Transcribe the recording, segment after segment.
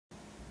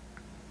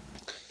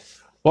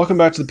Welcome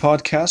back to the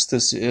podcast.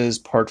 This is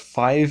part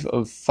 5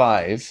 of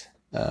 5,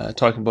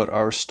 talking about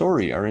our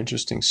story, our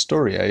interesting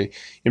story.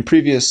 In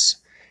previous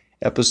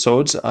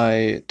episodes,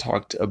 I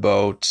talked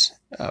about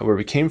where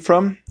we came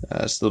from.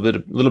 It's a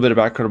little bit of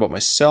background about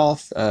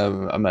myself.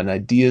 I'm an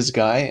ideas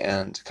guy,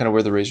 and kind of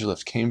where the razor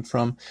lift came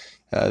from.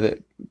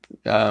 The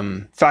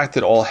fact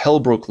that all hell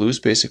broke loose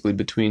basically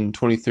between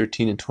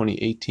 2013 and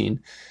 2018.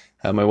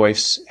 My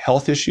wife's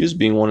health issues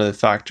being one of the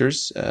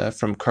factors,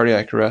 from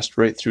cardiac arrest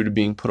right through to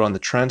being put on the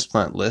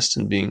transplant list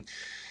and being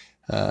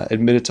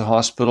admitted to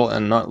hospital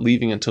and not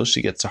leaving until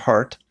she gets a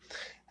heart.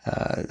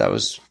 That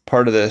was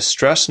part of the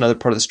stress. Another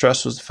part of the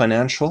stress was the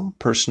financial.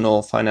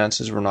 Personal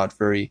finances were not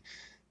very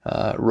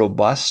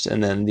robust.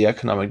 And then the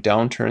economic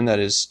downturn that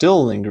is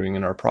still lingering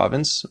in our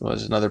province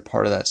was another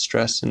part of that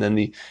stress. And then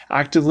the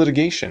active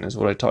litigation is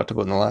what I talked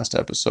about in the last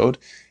episode,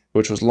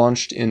 which was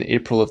launched in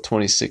April of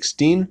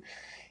 2016.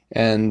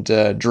 And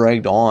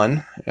dragged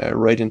on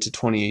right into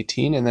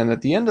 2018. And then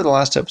at the end of the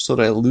last episode,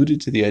 I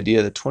alluded to the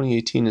idea that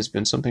 2018 has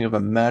been something of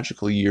a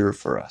magical year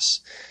for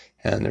us.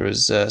 And there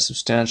was a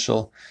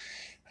substantial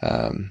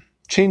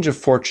change of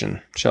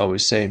fortune, shall we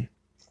say.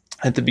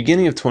 At the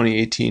beginning of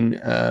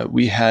 2018,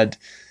 we had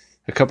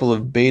a couple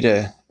of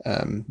beta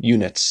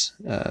units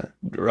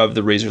of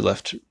the razor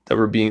lift that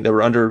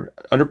were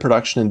under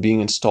production and being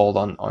installed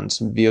on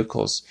some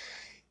vehicles.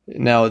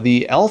 Now,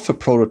 the alpha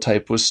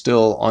prototype was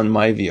still on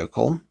my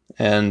vehicle,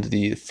 and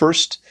the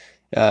first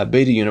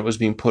beta unit was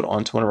being put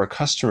onto one of our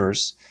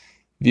customers'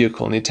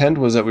 vehicle. And the intent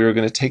was that we were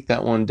going to take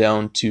that one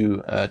down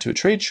to a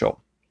trade show.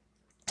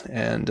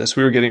 And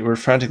so we were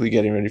frantically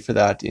getting ready for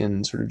that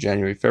in sort of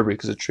January, February,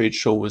 because the trade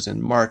show was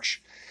in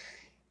March.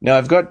 Now,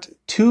 I've got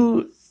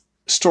two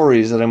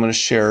stories that I'm going to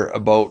share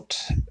about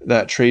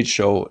that trade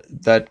show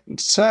that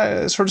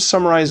sort of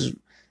summarize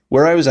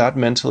where I was at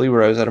mentally,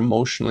 where I was at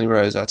emotionally, where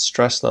I was at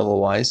stress level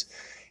wise,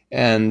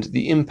 and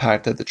the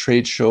impact that the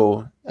trade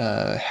show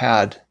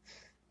had,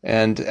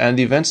 and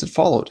the events that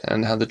followed,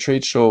 and how the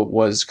trade show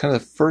was kind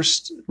of the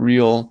first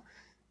real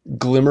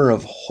glimmer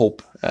of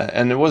hope.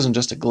 And it wasn't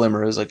just a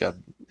glimmer, it was like a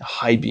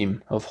high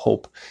beam of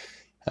hope.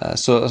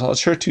 So I'll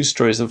share two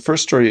stories. The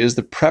first story is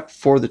the prep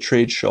for the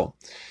trade show.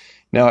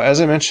 Now,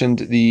 as I mentioned,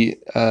 the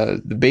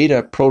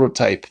beta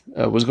prototype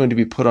was going to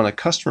be put on a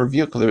customer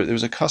vehicle. There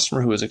was a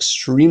customer who was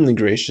extremely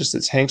gracious.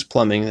 It's Hank's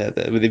Plumbing.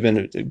 They've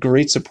been a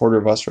great supporter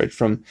of us right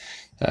from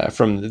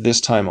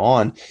this time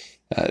on.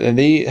 And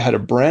they had a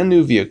brand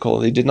new vehicle.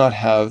 They did not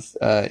have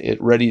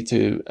it ready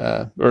to,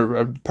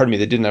 they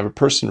didn't have a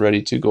person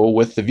ready to go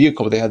with the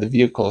vehicle, but they had the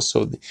vehicle.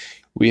 So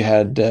we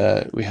had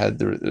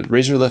the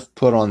razor lift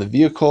put on the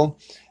vehicle.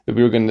 They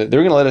were going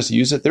to let us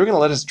use it. They were going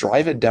to let us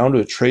drive it down to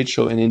a trade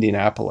show in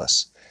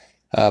Indianapolis,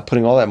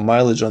 putting all that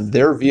mileage on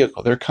their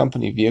vehicle, their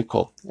company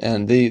vehicle.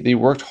 And they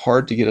worked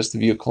hard to get us the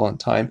vehicle on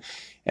time.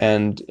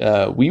 And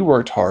we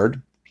worked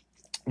hard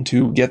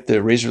to get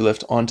the razor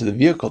lift onto the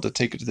vehicle to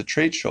take it to the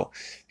trade show,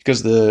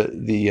 because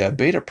the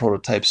beta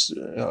prototypes,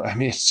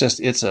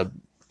 it's a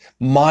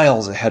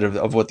miles ahead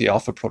of what the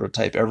alpha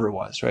prototype ever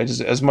was, right?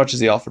 As much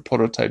as the alpha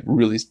prototype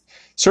really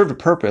served a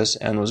purpose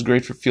and was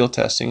great for field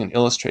testing and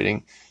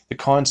illustrating the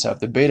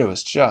concept, the beta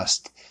was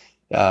just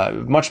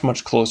much,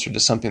 much closer to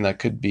something that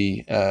could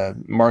be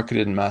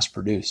marketed and mass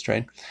produced,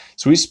 right?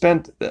 So we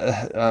spent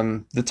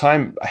the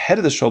time ahead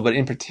of the show, but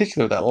in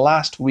particular that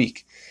last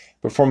week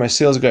before my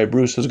sales guy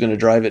Bruce was going to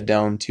drive it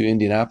down to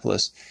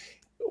Indianapolis,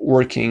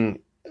 working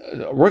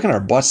our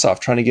butts off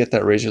trying to get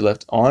that razor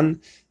lift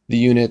on the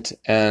unit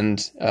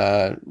and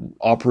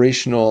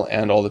operational,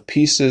 and all the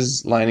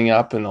pieces lining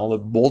up and all the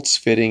bolts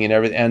fitting and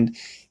everything. And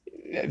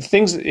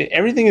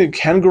everything that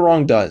can go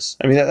wrong does.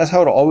 I mean, that's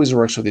how it always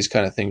works with these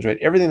kind of things, right?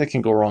 Everything that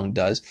can go wrong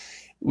does.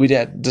 We'd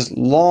had just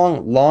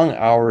long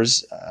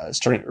hours,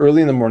 starting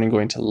early in the morning,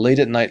 going to late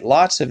at night,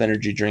 lots of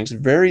energy drinks,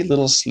 very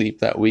little sleep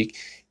that week,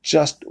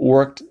 just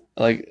worked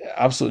like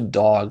absolute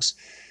dogs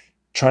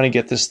trying to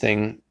get this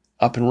thing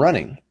up and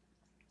running.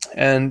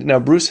 And now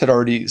Bruce had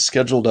already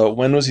scheduled out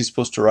when was he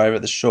supposed to arrive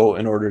at the show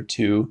in order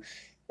to,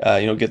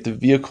 get the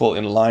vehicle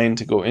in line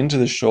to go into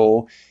the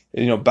show,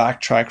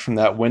 backtrack from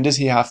that. When does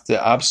he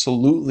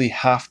absolutely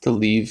have to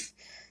leave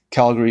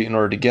Calgary in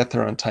order to get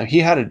there on time? He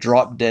had a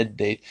drop dead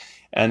date,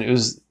 and it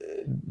was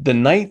the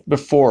night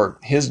before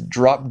his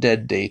drop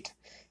dead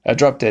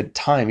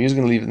time. He was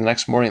going to leave the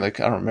next morning, like,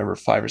 I don't remember,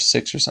 5 or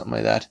 6 or something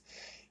like that.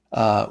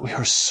 We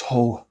were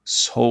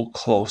so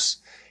close,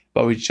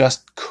 but we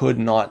just could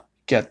not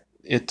get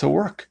it to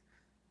work.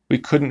 We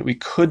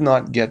could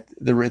not get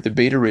the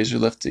beta razor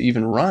lift to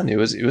even run. It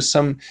was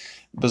some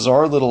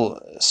bizarre little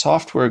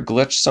software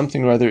glitch,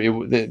 something or other.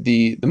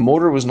 The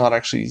motor was not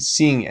actually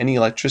seeing any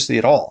electricity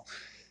at all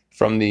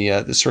from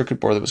the circuit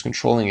board that was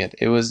controlling it.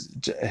 It was,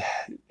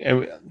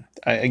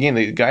 again,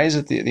 the guys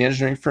at the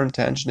engineering firm,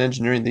 Tangent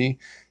Engineering, they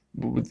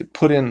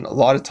put in a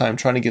lot of time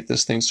trying to get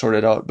this thing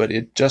sorted out, but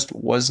it just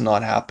was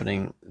not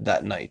happening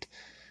that night.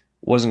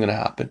 Wasn't going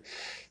to happen.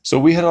 So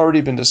we had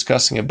already been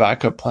discussing a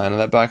backup plan, and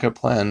that backup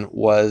plan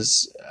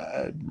was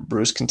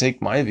Bruce can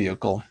take my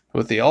vehicle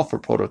with the alpha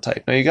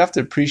prototype. Now, you have to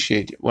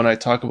appreciate when I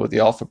talk about the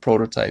alpha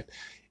prototype,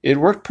 It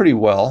worked pretty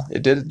well.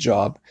 It did its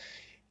job,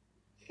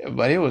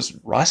 but it was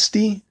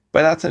rusty.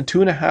 By that time,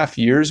 2.5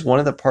 years, one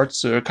of the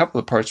parts, or a couple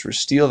of parts were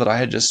steel that I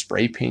had just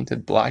spray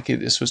painted black.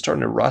 This was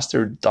starting to rust.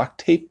 There was duct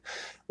tape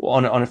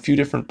on a few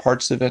different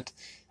parts of it.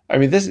 I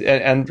mean, this,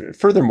 and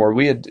furthermore,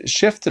 we had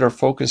shifted our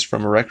focus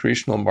from a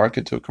recreational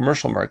market to a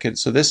commercial market.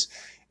 So this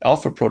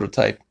alpha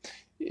prototype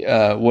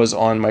was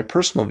on my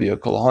personal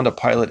vehicle, a Honda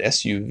Pilot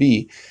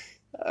SUV,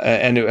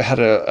 and it had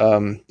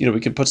we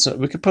could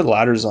put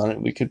ladders on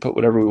it, we could put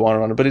whatever we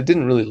wanted on it, but it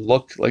didn't really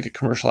look like a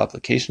commercial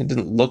application. It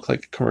didn't look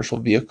like a commercial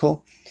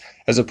vehicle,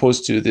 as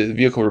opposed to the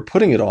vehicle we're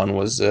putting it on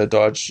was a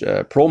Dodge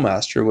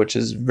ProMaster, which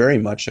is very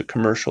much a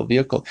commercial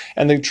vehicle.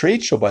 And the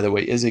trade show, by the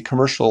way, is a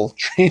commercial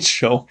trade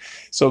show.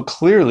 So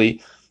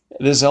clearly,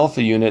 this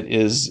alpha unit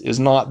is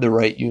not the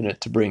right unit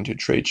to bring to a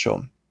trade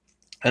show.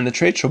 And the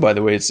trade show, by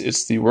the way,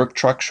 it's the work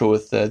truck show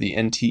with the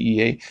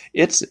NTEA.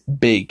 It's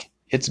big.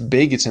 It's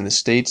big. It's in the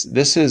States.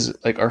 This is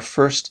like our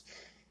first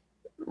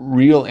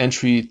real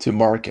entry to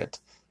market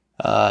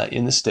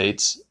in the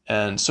States.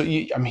 And so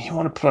you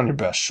want to put on your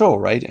best show,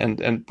 right?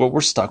 But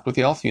we're stuck with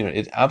the alpha unit.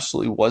 It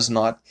absolutely was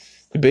not.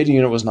 The beta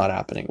unit was not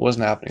happening. It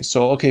wasn't happening.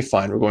 So okay,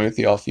 fine. We're going with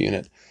the alpha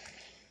unit.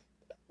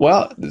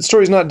 Well, the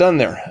story's not done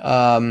there.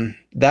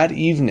 That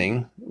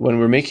evening, when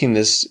we're making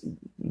this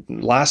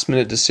last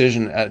minute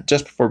decision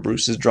just before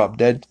Bruce's drop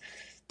dead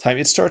time,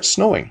 it starts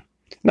snowing.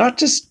 Not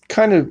just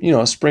kind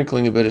of,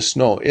 sprinkling a bit of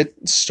snow. It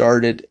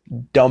started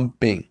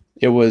dumping.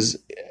 It was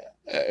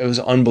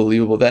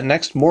unbelievable. That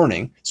next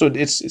morning, so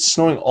it's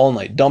snowing all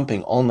night,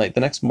 dumping all night.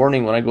 The next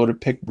morning when I go to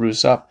pick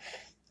Bruce up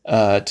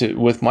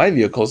with my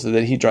vehicle, so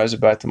that he drives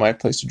it back to my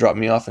place to drop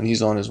me off, and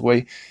he's on his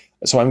way.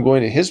 So I'm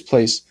going to his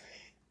place.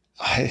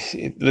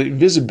 The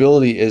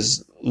visibility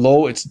is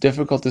low. It's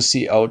difficult to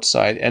see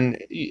outside, and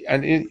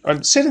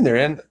I'm sitting there.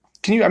 And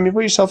can you?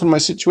 Put yourself in my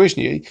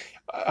situation.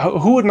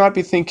 Who would not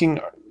be thinking,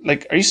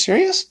 like, are you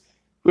serious?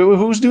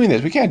 Who's doing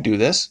this? We can't do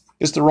this.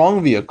 It's the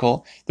wrong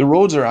vehicle. The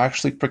roads are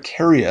actually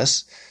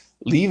precarious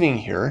leaving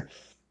here.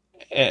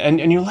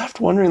 And you're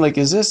left wondering, like,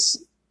 is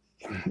this...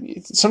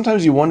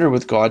 Sometimes you wonder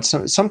with God,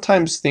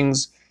 sometimes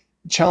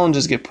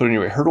challenges get put in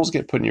your way, hurdles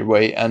get put in your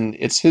way, and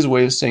it's his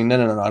way of saying,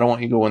 no, I don't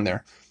want you going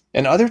there.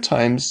 And other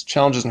times,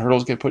 challenges and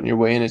hurdles get put in your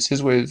way, and it's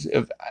his way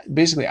of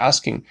basically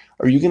asking,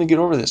 are you going to get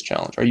over this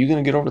challenge? Are you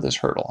going to get over this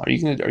hurdle? Are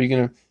you going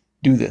to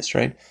do this,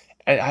 right?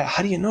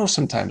 How do you know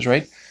sometimes,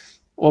 right?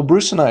 Well,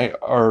 Bruce and I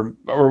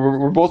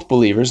we're both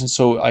believers, and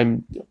so I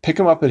pick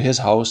him up at his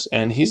house,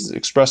 and he's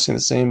expressing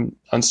the same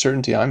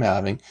uncertainty I'm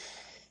having.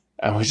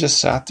 And we just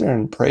sat there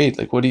and prayed,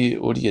 like, what do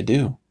you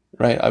do,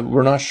 right?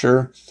 We're not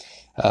sure.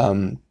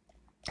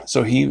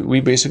 So we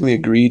basically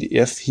agreed,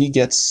 if he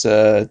gets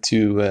to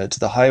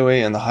the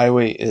highway and the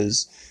highway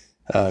is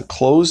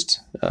closed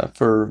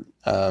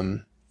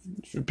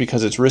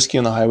because it's risky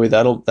on the highway,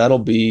 that'll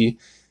be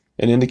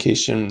an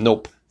indication.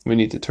 Nope, we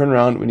need to turn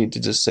around. We need to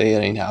just say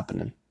it ain't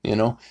happening.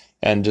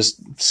 And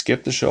just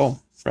skip the show,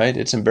 right?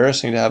 It's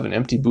embarrassing to have an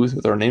empty booth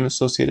with our name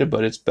associated,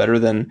 but it's better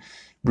than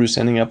Bruce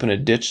ending up in a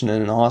ditch and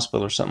in a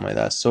hospital or something like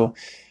that. So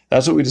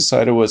that's what we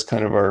decided was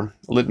kind of our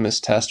litmus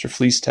test, or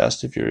fleece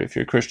test, if you're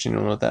a Christian,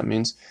 you'll know what that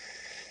means.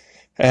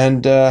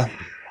 And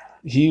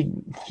he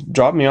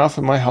dropped me off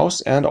at my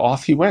house, and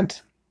off he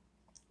went.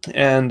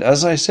 And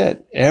as I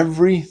said,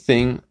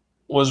 everything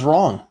was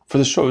wrong for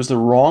the show. It was the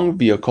wrong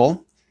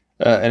vehicle.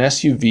 An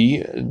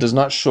SUV does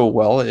not show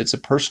well. It's a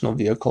personal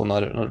vehicle,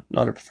 not a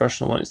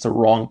professional one. It's the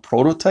wrong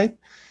prototype.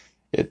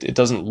 It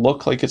doesn't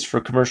look like it's for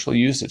commercial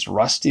use. It's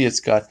rusty. It's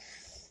got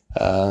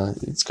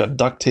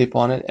duct tape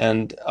on it,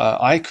 and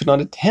I could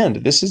not attend.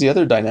 This is the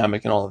other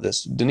dynamic in all of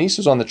this. Denise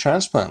was on the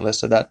transplant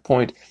list at that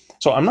point,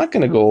 so I'm not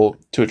going to go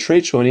to a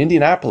trade show in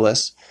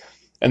Indianapolis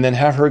and then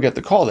have her get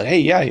the call that, hey,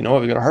 yeah, I've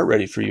got a heart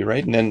ready for you,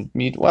 right? And then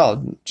meet,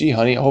 well, gee,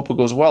 honey, I hope it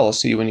goes well. I'll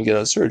see you when you get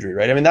out of surgery,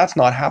 right? That's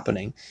not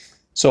happening.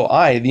 So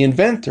I, the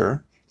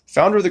inventor,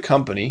 founder of the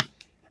company,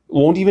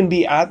 won't even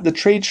be at the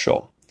trade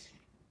show.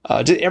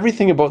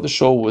 Everything about the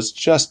show was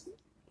just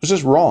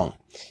wrong.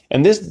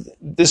 And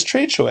this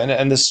trade show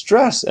and this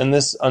stress and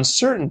this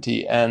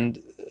uncertainty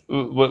and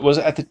was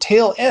at the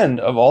tail end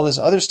of all this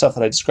other stuff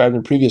that I described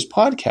in previous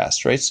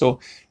podcasts, right? So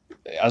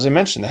as I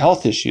mentioned, the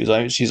health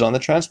issues, she's on the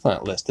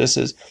transplant list. This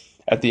is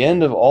at the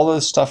end of all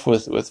this stuff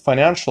with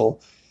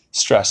financial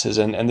stresses.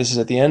 And this is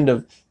at the end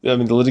of, the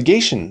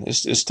litigation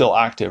is still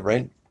active,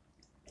 right?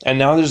 And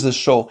now there's this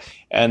show,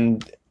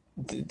 and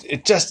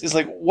it just is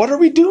like, what are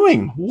we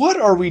doing? What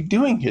are we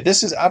doing here?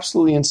 This is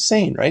absolutely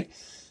insane, right?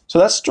 So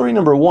that's story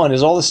number one,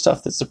 is all the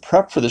stuff that's the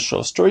prep for the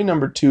show. Story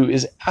number two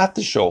is at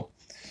the show.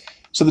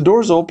 So the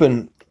doors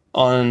open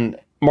on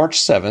March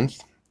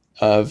 7th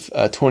of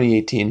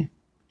 2018.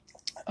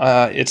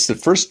 It's the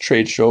first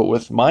trade show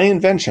with my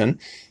invention,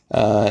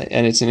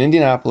 and it's in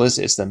Indianapolis.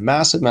 It's the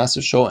massive,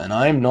 massive show, and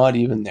I'm not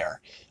even there.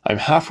 I'm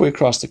halfway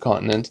across the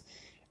continent.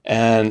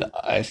 And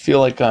I feel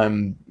like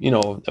I'm,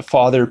 a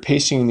father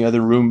pacing in the other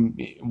room,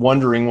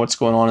 wondering what's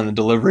going on in the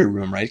delivery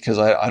room, right? Because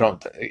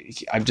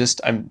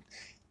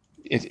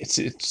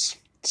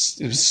it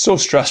was so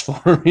stressful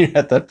for me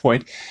at that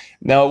point.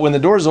 Now, when the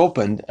doors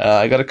opened,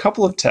 I got a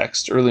couple of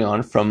texts early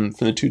on from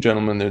the two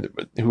gentlemen there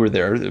who were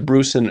there.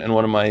 Bruce and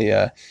one of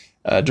my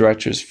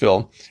directors,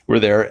 Phil, were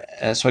there.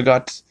 So I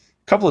got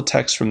a couple of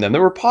texts from them that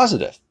were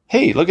positive.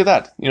 Hey, look at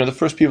that. The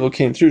first people who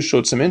came through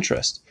showed some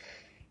interest.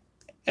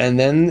 And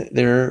then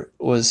there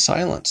was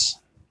silence,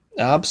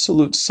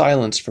 absolute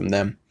silence from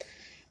them.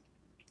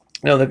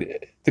 Now,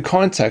 the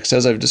context,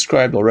 as I've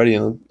described already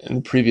in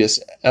the previous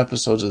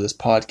episodes of this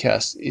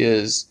podcast,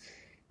 is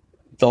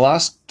the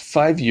last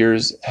 5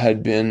 years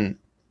had been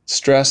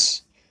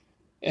stress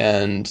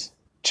and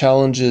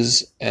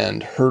challenges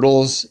and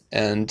hurdles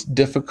and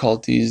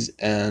difficulties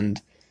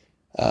and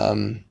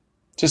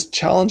just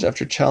challenge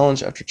after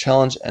challenge after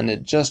challenge. And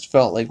it just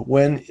felt like,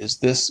 when is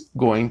this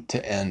going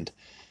to end?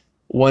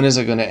 When is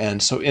it going to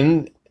end? So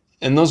in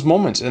those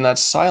moments, in that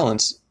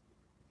silence,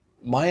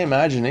 my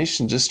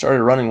imagination just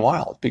started running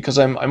wild, because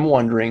I'm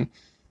wondering,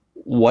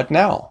 what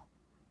now?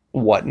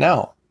 What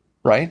now?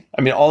 Right?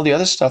 I mean, all the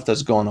other stuff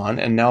that's going on,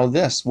 and now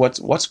this.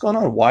 What's going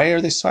on? Why are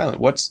they silent?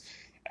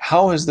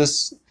 How has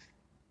this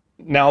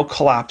now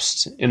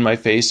collapsed in my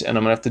face, and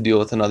I'm gonna have to deal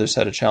with another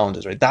set of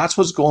challenges, right? That's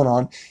what's going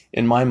on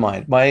in my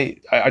mind.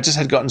 I just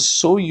had gotten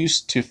so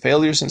used to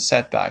failures and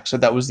setbacks, so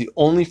that was the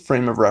only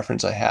frame of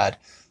reference I had,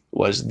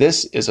 was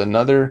this is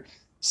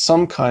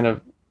some kind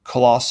of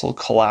colossal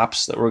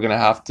collapse that we're going to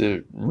have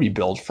to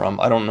rebuild from.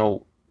 I don't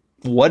know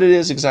what it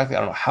is exactly. I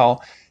don't know how,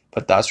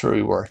 but that's where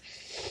we were.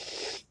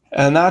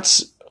 And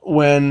that's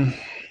when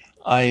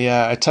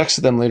I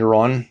texted them later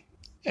on,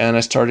 and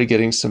I started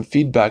getting some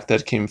feedback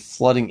that came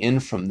flooding in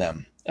from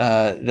them,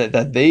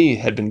 that they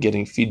had been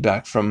getting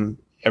feedback from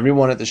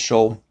everyone at the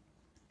show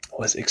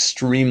was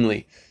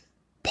extremely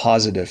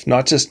positive,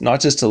 not just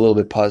a little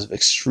bit positive,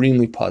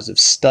 extremely positive,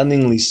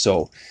 stunningly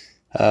so.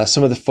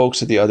 Some of the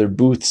folks at the other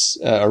booths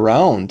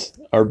around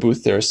our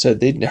booth there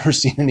said they'd never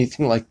seen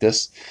anything like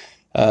this.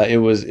 It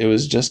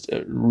was just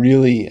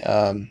really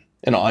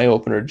an eye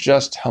opener,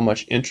 just how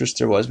much interest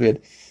there was. We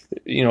had,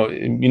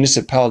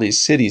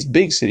 municipalities, cities,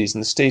 big cities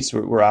in the States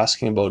were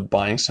asking about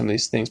buying some of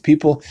these things.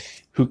 People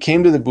who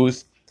came to the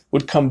booth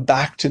would come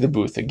back to the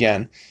booth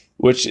again,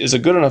 which is a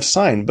good enough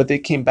sign, but they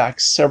came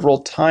back several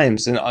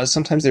times, and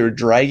sometimes they were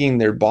dragging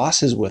their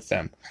bosses with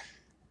them,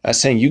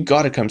 saying, you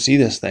got to come see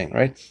this thing,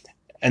 right?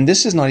 And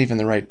this is not even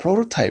the right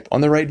prototype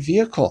on the right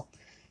vehicle.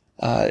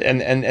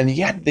 And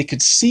yet they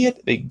could see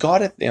it, they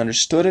got it, they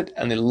understood it,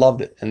 and they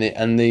loved it, and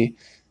they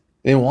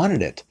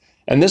wanted it.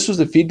 And this was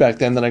the feedback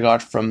then that I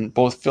got from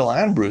both Phil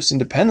and Bruce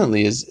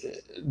independently, is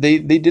they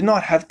did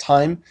not have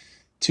time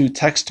to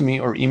text me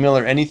or email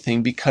or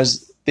anything,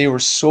 because they were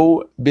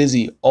so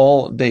busy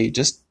all day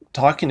just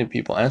talking to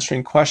people,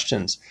 answering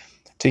questions,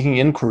 taking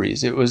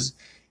inquiries.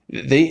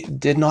 They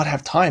did not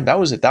have time. That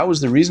was it. That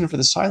was the reason for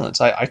the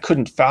silence. I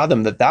couldn't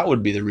fathom that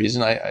would be the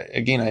reason. I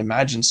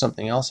imagined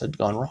something else had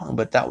gone wrong,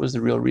 but that was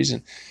the real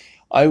reason.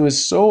 I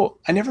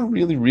never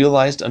really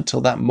realized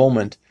until that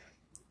moment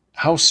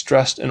how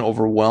stressed and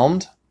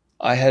overwhelmed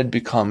I had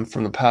become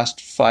from the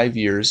past 5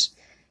 years.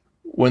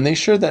 When they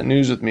shared that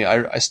news with me,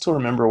 I still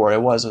remember where I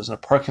was. I was in a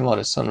parking lot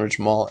at Sunridge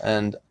Mall,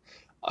 and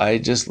I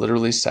just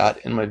literally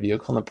sat in my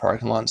vehicle in the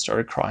parking lot and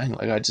started crying.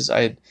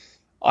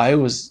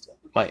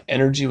 My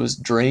energy was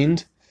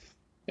drained.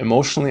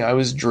 Emotionally, I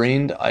was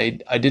drained. I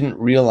didn't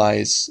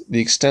realize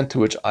the extent to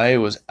which I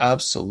was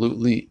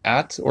absolutely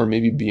at, or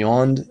maybe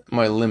beyond,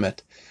 my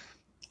limit.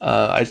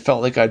 I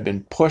felt like I'd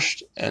been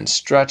pushed and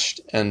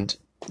stretched and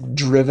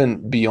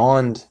driven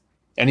beyond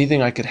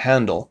anything I could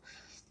handle.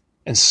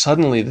 And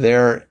suddenly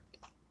there,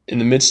 in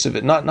the midst of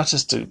it, not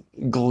just a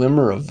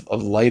glimmer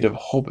of light of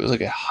hope, it was like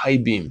a high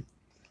beam.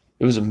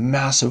 It was a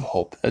massive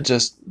hope. It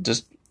just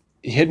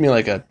hit me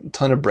like a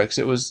ton of bricks.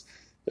 It was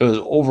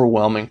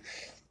overwhelming.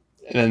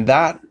 And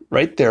that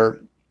right there,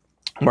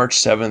 March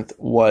 7th,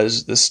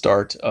 was the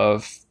start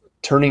of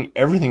turning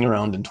everything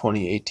around in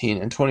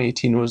 2018. And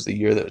 2018 was the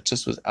year that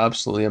just was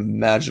absolutely a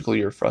magical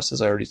year for us,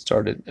 as I already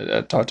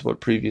talked about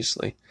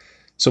previously.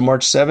 So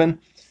March 7,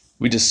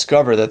 we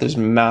discover that there's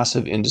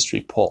massive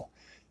industry pull.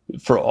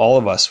 For all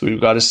of us,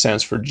 we've got a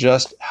sense for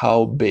just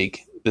how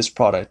big this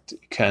product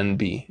can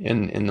be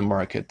in the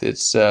market.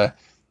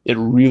 It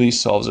really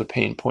solves a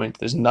pain point.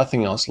 There's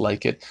nothing else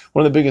like it.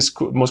 One of the biggest,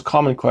 most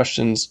common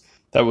questions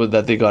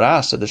that they got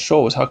asked at the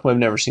show was, how come I've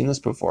never seen this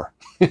before?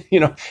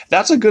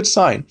 That's a good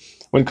sign.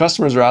 When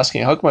customers are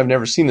asking, how come I've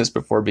never seen this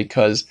before?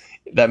 Because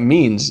that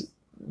means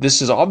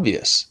this is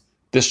obvious.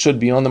 This should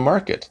be on the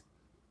market.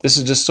 This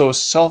is just so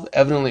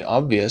self-evidently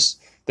obvious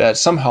that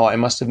somehow I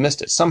must have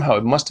missed it. Somehow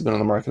it must have been on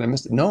the market. I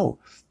missed it. No,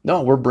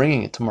 we're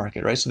bringing it to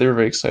market, right? So they were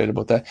very excited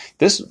about that.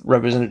 This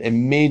represented a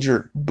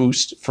major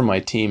boost for my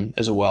team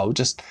as well.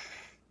 Just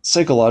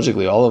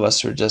psychologically, all of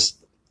us are just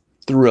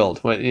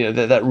thrilled.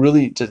 That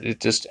really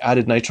just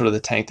added nitro to the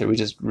tank there. We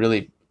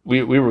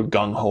were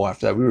gung-ho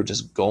after that. We were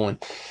just going.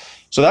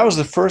 So that was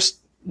the first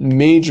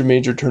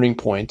major turning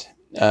point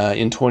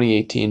in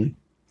 2018.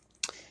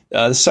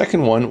 The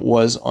second one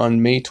was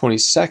on May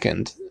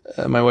 22nd.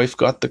 My wife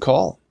got the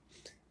call.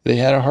 They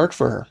had a heart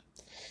for her.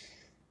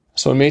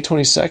 So on May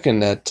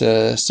 22nd at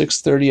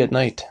 6:30 at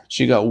night,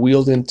 she got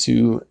wheeled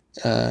into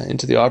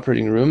the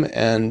operating room,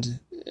 and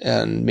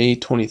May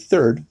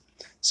 23rd,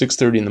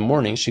 6:30 in the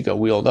morning, she got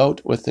wheeled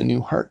out with a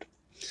new heart.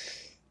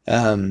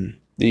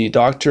 The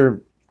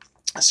doctor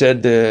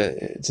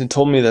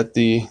told me that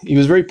he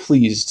was very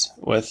pleased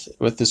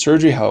with the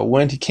surgery, how it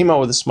went. He came out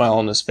with a smile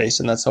on his face,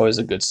 and that's always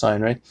a good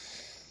sign, right?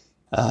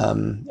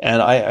 And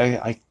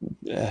I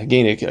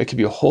again, it could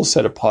be a whole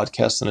set of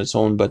podcasts on its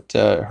own, but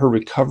her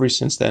recovery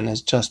since then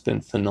has just been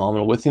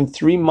phenomenal. Within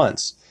 3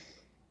 months,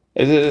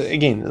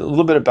 again, a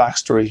little bit of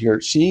backstory here.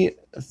 She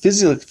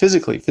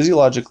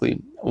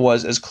physiologically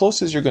was as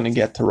close as you're going to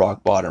get to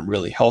rock bottom,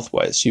 really,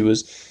 health-wise. She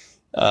was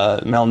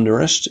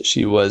malnourished.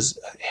 She was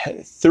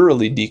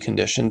thoroughly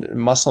deconditioned.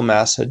 Muscle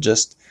mass had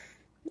just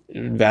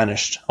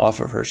vanished off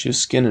of her. She was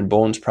skin and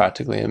bones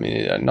practically. I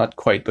mean, not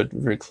quite, but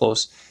very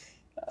close.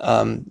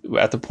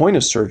 At the point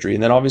of surgery,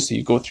 and then obviously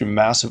you go through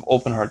massive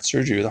open heart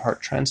surgery with a heart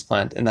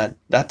transplant, and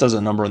that does a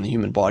number on the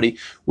human body.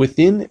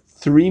 Within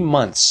 3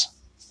 months,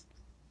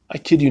 I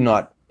kid you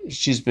not,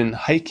 she's been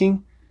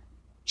hiking,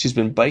 she's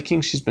been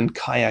biking, she's been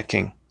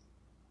kayaking.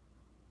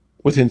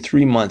 Within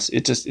 3 months,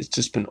 it's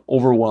just been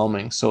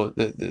overwhelming. So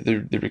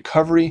the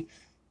recovery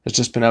has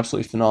just been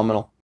absolutely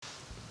phenomenal.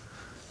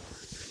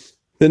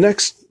 The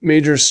next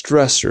major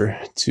stressor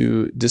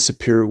to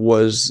disappear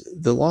was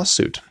the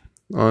lawsuit.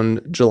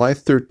 On July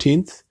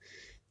 13th,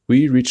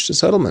 we reached a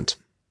settlement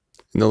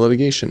in the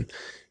litigation.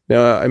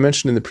 Now, I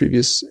mentioned in the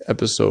previous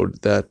episode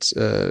that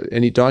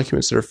any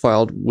documents that are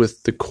filed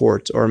with the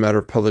court are a matter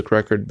of public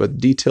record, but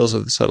details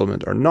of the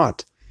settlement are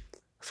not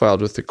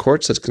filed with the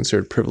courts. That's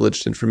considered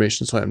privileged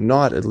information, so I'm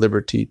not at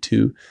liberty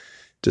to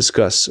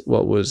discuss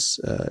what was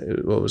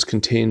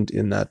contained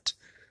in that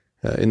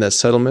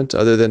settlement,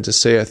 other than to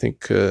say I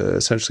think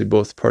essentially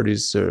both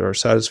parties are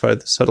satisfied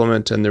with the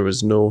settlement, and there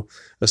was no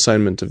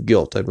assignment of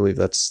guilt. I believe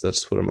that's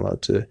what I'm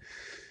allowed to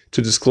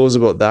disclose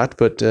about that.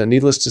 But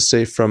needless to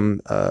say,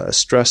 from a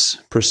stress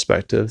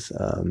perspective,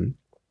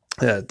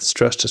 the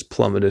stress just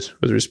plummeted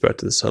with respect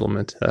to the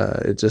settlement.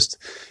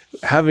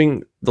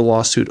 Having the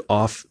lawsuit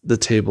off the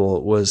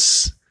table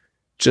was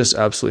just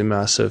absolutely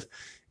massive.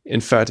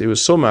 In fact, it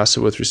was so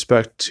massive with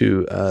respect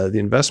to the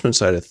investment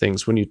side of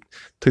things. When you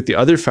took the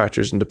other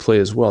factors into play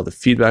as well, the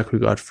feedback we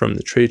got from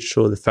the trade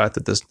show, the fact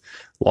that this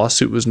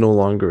lawsuit was no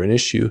longer an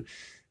issue,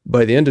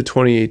 by the end of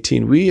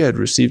 2018, we had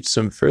received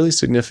some fairly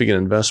significant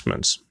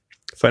investments.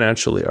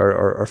 Financially,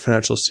 our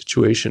financial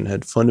situation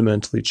had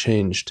fundamentally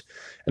changed.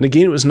 And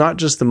again, it was not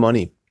just the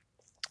money.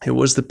 It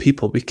was the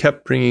people. We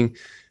kept bringing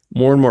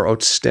more and more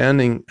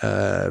outstanding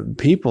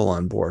people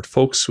on board,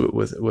 folks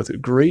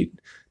with great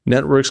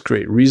networks,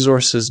 great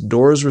resources.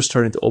 Doors were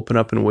starting to open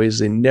up in ways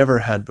they never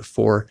had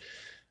before.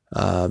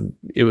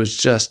 It was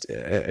just,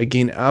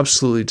 again,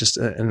 absolutely just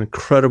an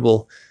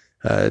incredible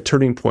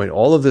turning point.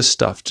 All of this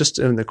stuff, just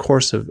in the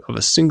course of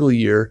a single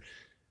year,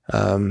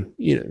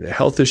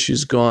 health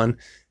issues gone,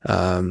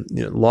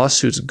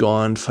 lawsuits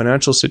gone,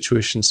 financial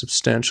situation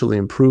substantially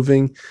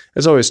improving.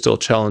 There's always still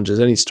challenges.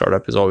 Any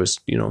startup is always,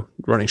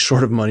 running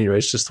short of money, right?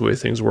 It's just the way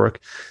things work.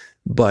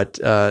 But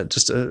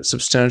just a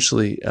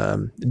substantially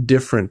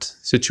different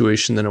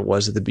situation than it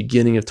was at the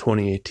beginning of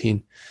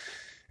 2018.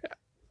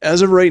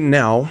 As of right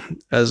now,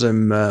 as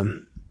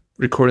I'm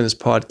recording this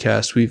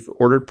podcast, we've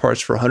ordered parts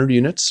for 100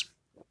 units,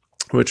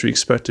 which we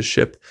expect to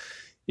ship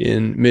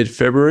in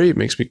mid-February. It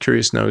makes me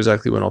curious now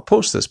exactly when I'll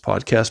post this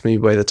podcast. Maybe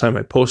by the time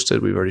I post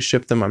it, we've already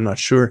shipped them. I'm not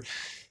sure.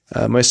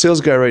 My sales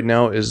guy right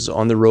now is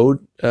on the road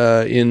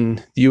in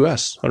the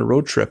U.S. on a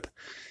road trip.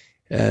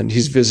 And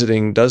he's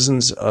visiting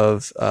dozens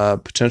of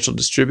potential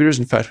distributors.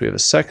 In fact, we have a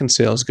second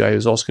sales guy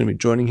who's also going to be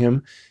joining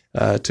him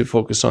to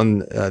focus on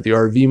the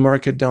RV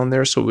market down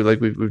there. So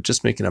we're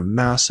just making a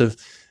massive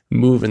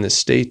move in the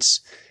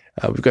States.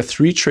 We've got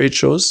 3 trade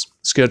shows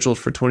scheduled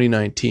for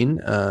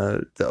 2019.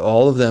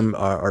 All of them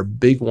are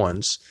big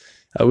ones.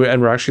 And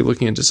we're actually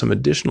looking into some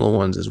additional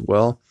ones as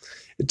well.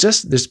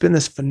 There's been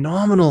this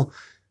phenomenal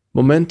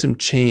momentum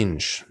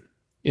change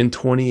in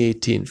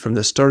 2018 from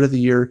the start of the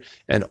year,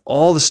 and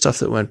all the stuff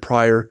that went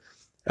prior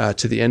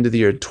to the end of the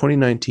year.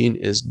 2019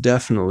 is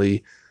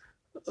definitely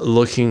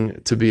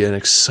looking to be an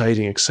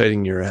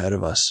exciting year ahead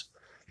of us.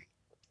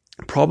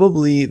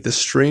 Probably the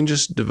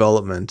strangest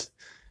development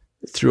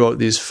throughout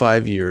these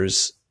 5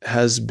 years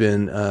has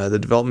been the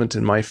development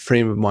in my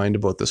frame of mind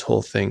about this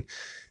whole thing.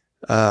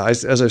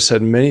 As I've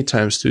said many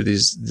times through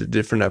these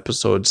different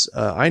episodes,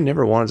 I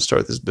never wanted to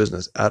start this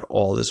business at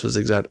all. This was the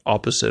exact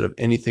opposite of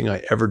anything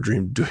I ever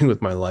dreamed doing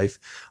with my life.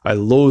 I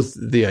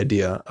loathed the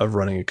idea of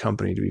running a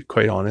company, to be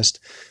quite honest.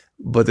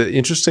 But the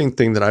interesting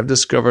thing that I've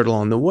discovered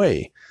along the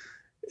way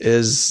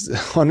is,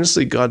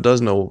 honestly, God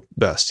does know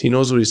best. He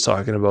knows what he's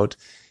talking about.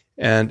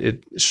 And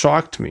it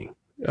shocked me,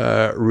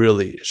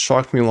 really. It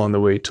shocked me along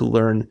the way to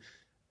learn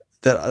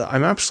that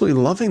I'm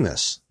absolutely loving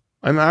this.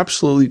 I'm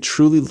absolutely,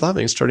 truly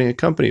loving starting a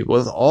company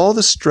with all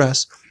the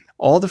stress,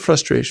 all the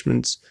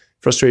frustrations,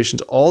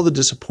 all the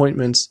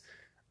disappointments,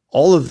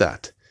 all of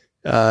that.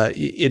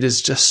 It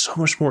is just so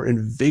much more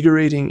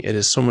invigorating. It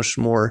is so much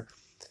more,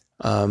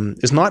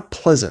 it's not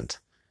pleasant,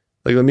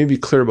 Like, let me be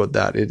clear about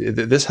that.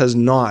 This has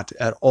not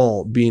at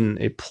all been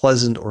a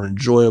pleasant or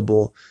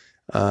enjoyable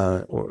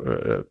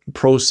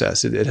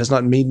process. It has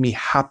not made me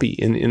happy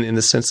in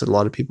the sense that a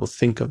lot of people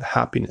think of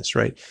happiness,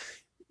 right?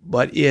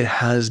 But it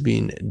has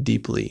been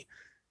deeply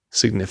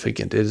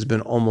significant. It has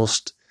been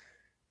almost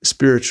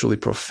spiritually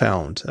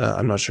profound.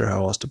 I'm not sure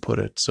how else to put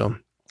it. So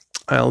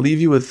I'll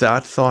leave you with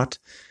that thought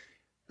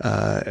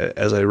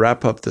as I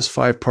wrap up this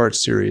 5-part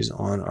series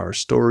on our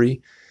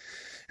story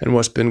and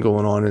what's been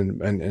going on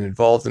and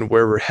involved and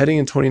where we're heading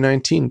in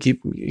 2019.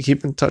 Keep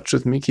in touch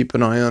with me. Keep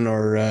an eye on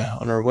our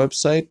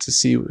website to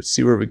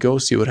see where we go,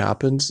 see what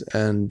happens.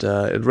 And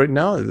right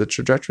now, the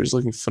trajectory is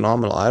looking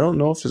phenomenal. I don't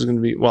know if there's going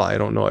to be, well, I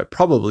don't know.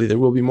 Probably there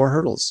will be more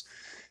hurdles.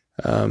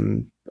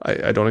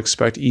 I don't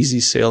expect easy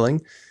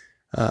sailing.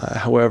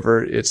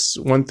 However, it's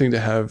one thing to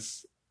have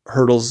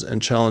hurdles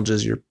and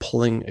challenges you're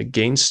pulling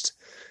against,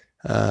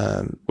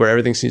 where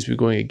everything seems to be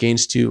going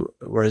against you.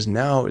 Whereas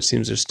now it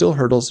seems there's still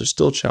hurdles, there's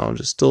still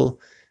challenges, still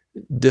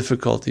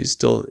difficulties,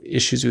 still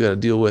issues we got to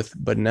deal with.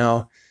 But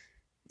now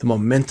the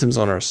momentum's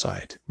on our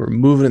side. We're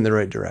moving in the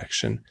right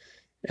direction.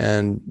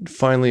 And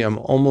finally, I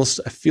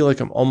feel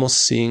like I'm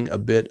almost seeing a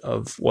bit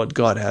of what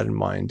God had in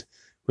mind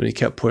when he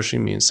kept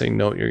pushing me and saying,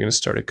 no, you're going to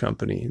start a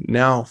company.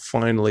 Now,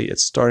 finally,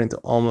 it's starting to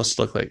almost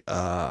look like,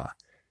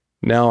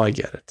 now I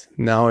get it.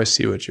 Now I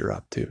see what you're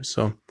up to.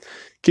 So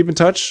keep in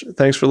touch.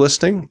 Thanks for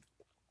listening.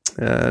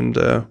 And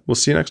we'll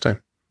see you next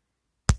time.